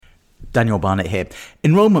Daniel Barnett here.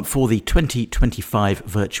 Enrolment for the 2025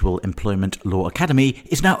 Virtual Employment Law Academy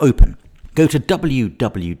is now open. Go to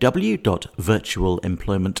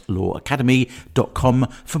www.virtualemploymentlawacademy.com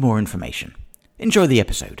for more information. Enjoy the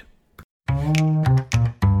episode.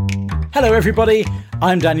 Hello everybody,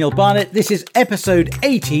 I'm Daniel Barnett. This is episode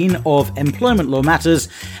 18 of Employment Law Matters,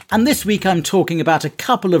 and this week I'm talking about a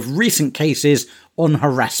couple of recent cases on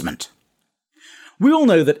harassment. We all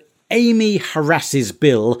know that Amy harasses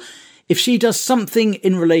Bill if she does something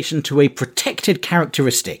in relation to a protected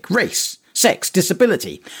characteristic, race, sex,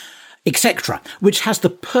 disability, etc., which has the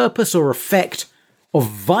purpose or effect of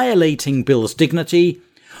violating Bill's dignity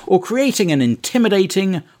or creating an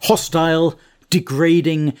intimidating, hostile,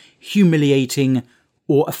 degrading, humiliating,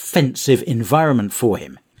 or offensive environment for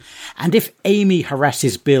him. And if Amy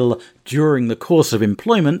harasses Bill during the course of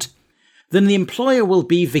employment, then the employer will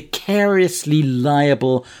be vicariously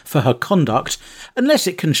liable for her conduct unless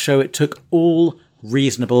it can show it took all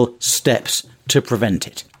reasonable steps to prevent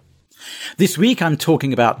it. This week I'm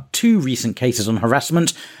talking about two recent cases on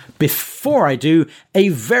harassment. Before I do, a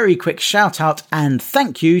very quick shout out and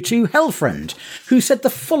thank you to Hellfriend, who said the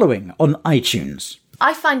following on iTunes.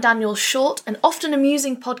 I find Daniel's short and often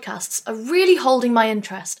amusing podcasts are really holding my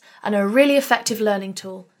interest and are a really effective learning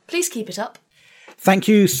tool. Please keep it up. Thank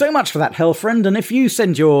you so much for that, Hellfriend, and if you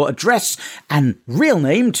send your address and real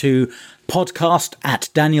name to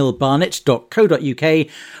podcast@danielbarnett.co.uk,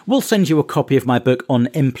 we'll send you a copy of my book on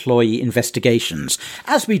employee investigations,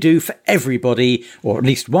 as we do for everybody, or at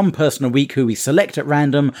least one person a week who we select at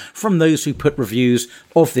random from those who put reviews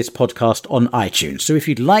of this podcast on iTunes. So if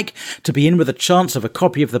you'd like to be in with a chance of a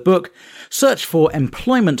copy of the book, search for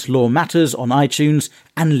Employment Law Matters on iTunes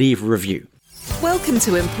and leave a review. Welcome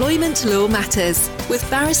to Employment Law Matters with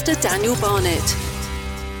Barrister Daniel Barnett.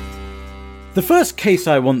 The first case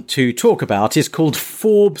I want to talk about is called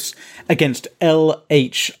Forbes against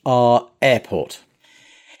LHR Airport.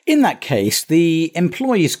 In that case, the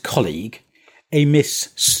employee's colleague, a Miss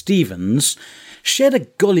Stevens, shared a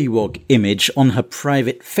gollywog image on her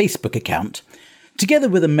private Facebook account, together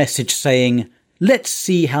with a message saying, "Let's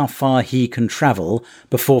see how far he can travel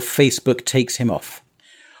before Facebook takes him off."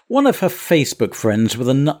 One of her Facebook friends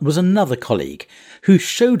was another colleague who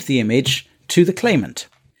showed the image to the claimant.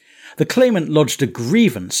 The claimant lodged a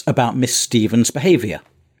grievance about Miss Stevens' behaviour.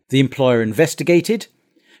 The employer investigated,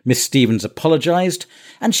 Miss Stevens apologised,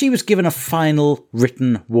 and she was given a final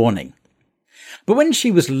written warning. But when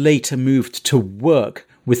she was later moved to work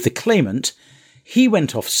with the claimant, he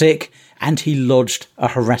went off sick and he lodged a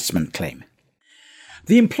harassment claim.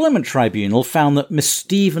 The Employment Tribunal found that Miss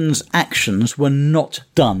Stevens' actions were not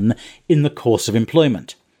done in the course of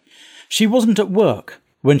employment. She wasn't at work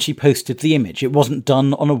when she posted the image. It wasn't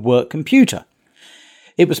done on a work computer.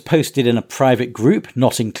 It was posted in a private group,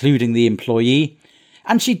 not including the employee,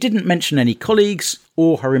 and she didn't mention any colleagues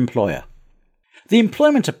or her employer. The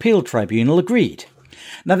Employment Appeal Tribunal agreed.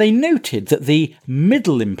 Now, they noted that the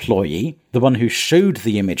middle employee, the one who showed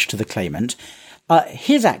the image to the claimant,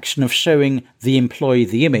 his action of showing the employee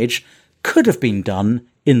the image could have been done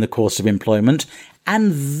in the course of employment,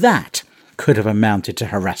 and that could have amounted to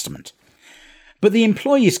harassment. But the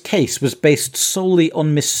employee's case was based solely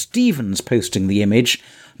on Miss Stevens posting the image,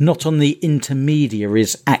 not on the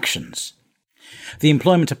intermediary's actions. The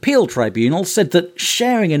Employment Appeal Tribunal said that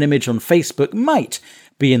sharing an image on Facebook might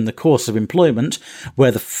be in the course of employment,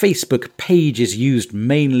 where the Facebook page is used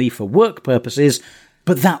mainly for work purposes,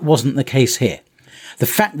 but that wasn't the case here. The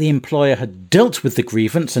fact the employer had dealt with the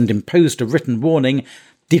grievance and imposed a written warning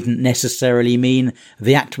didn't necessarily mean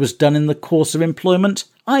the act was done in the course of employment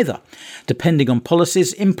either. Depending on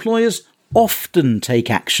policies, employers often take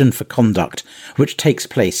action for conduct which takes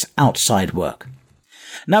place outside work.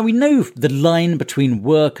 Now, we know the line between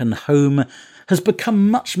work and home has become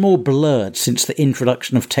much more blurred since the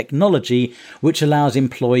introduction of technology which allows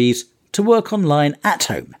employees to work online at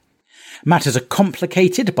home. Matters are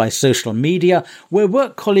complicated by social media, where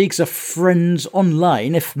work colleagues are friends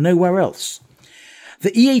online, if nowhere else.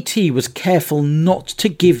 The EAT was careful not to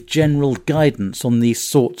give general guidance on these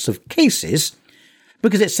sorts of cases,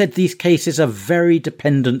 because it said these cases are very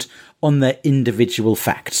dependent on their individual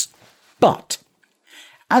facts. But,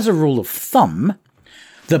 as a rule of thumb,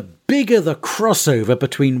 the bigger the crossover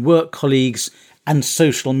between work colleagues and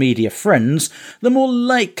social media friends, the more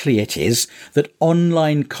likely it is that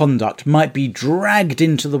online conduct might be dragged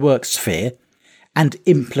into the work sphere and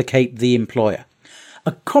implicate the employer.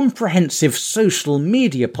 A comprehensive social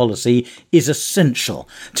media policy is essential,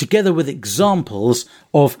 together with examples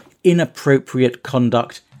of inappropriate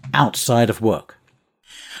conduct outside of work.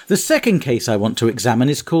 The second case I want to examine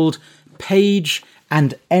is called Page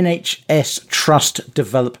and NHS Trust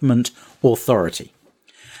Development Authority.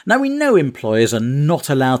 Now, we know employers are not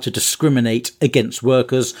allowed to discriminate against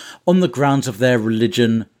workers on the grounds of their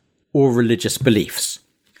religion or religious beliefs.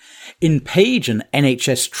 In Page and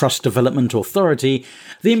NHS Trust Development Authority,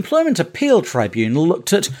 the Employment Appeal Tribunal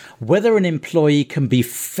looked at whether an employee can be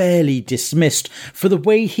fairly dismissed for the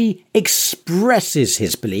way he expresses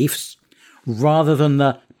his beliefs, rather than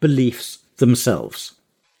the beliefs themselves.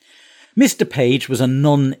 Mr. Page was a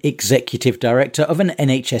non-executive director of an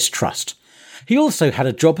NHS trust. He also had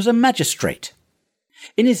a job as a magistrate.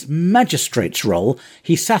 In his magistrate's role,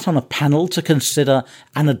 he sat on a panel to consider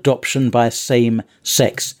an adoption by a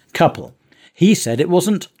same-sex couple. He said it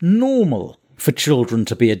wasn't normal for children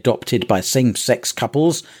to be adopted by same-sex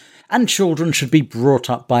couples, and children should be brought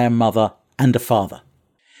up by a mother and a father.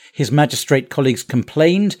 His magistrate colleagues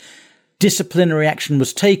complained, disciplinary action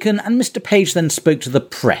was taken, and Mr. Page then spoke to the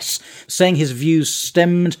press, saying his views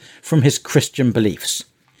stemmed from his Christian beliefs.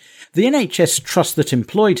 The NHS trust that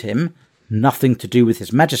employed him, nothing to do with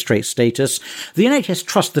his magistrate status, the NHS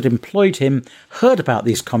trust that employed him heard about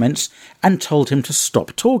these comments and told him to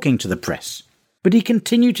stop talking to the press. But he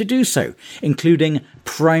continued to do so, including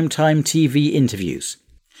primetime TV interviews.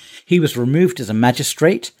 He was removed as a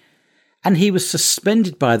magistrate, and he was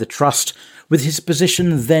suspended by the trust, with his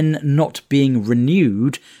position then not being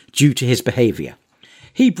renewed due to his behaviour.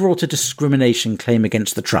 He brought a discrimination claim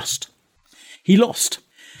against the trust. He lost.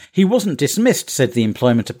 He wasn't dismissed, said the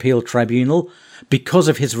Employment Appeal Tribunal, because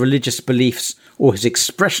of his religious beliefs or his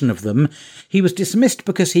expression of them. He was dismissed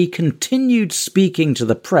because he continued speaking to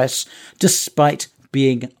the press despite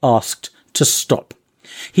being asked to stop.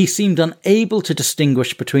 He seemed unable to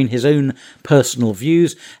distinguish between his own personal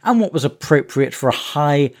views and what was appropriate for a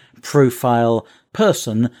high-profile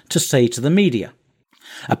person to say to the media.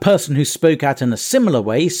 A person who spoke out in a similar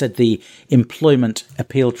way, said the Employment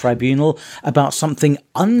Appeal Tribunal, about something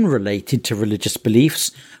unrelated to religious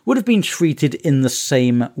beliefs would have been treated in the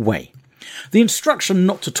same way. The instruction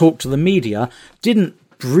not to talk to the media didn't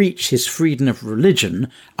breach his freedom of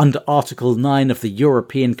religion under Article 9 of the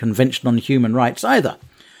European Convention on Human Rights either.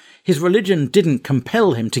 His religion didn't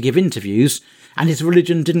compel him to give interviews, and his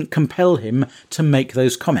religion didn't compel him to make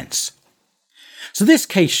those comments. So this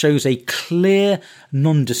case shows a clear,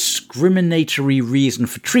 non-discriminatory reason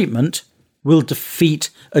for treatment will defeat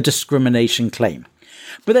a discrimination claim.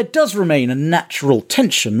 But there does remain a natural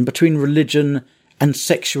tension between religion and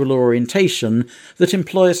sexual orientation that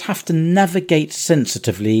employers have to navigate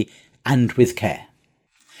sensitively and with care.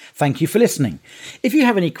 Thank you for listening. If you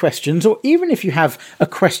have any questions, or even if you have a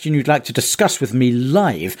question you'd like to discuss with me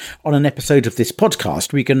live on an episode of this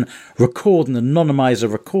podcast, we can record and anonymise a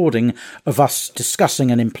recording of us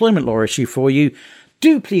discussing an employment law issue for you.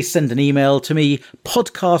 Do please send an email to me,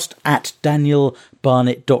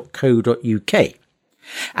 podcast@danielbarnett.co.uk.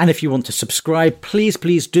 And if you want to subscribe, please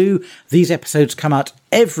do. These episodes come out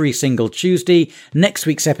every single Tuesday. Next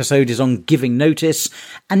week's episode is on giving notice,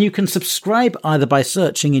 and you can subscribe either by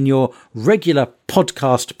searching in your regular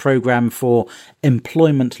podcast programme for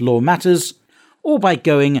Employment Law Matters, or by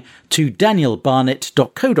going to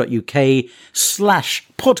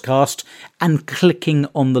danielbarnett.co.uk/podcast and clicking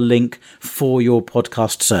on the link for your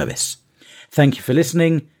podcast service. Thank you for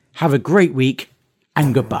listening. Have a great week,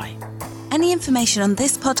 and goodbye. Any information on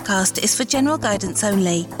this podcast is for general guidance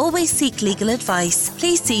only. Always seek legal advice.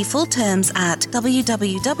 Please see full terms at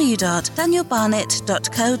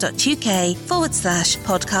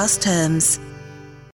www.danielbarnett.co.uk/podcast terms.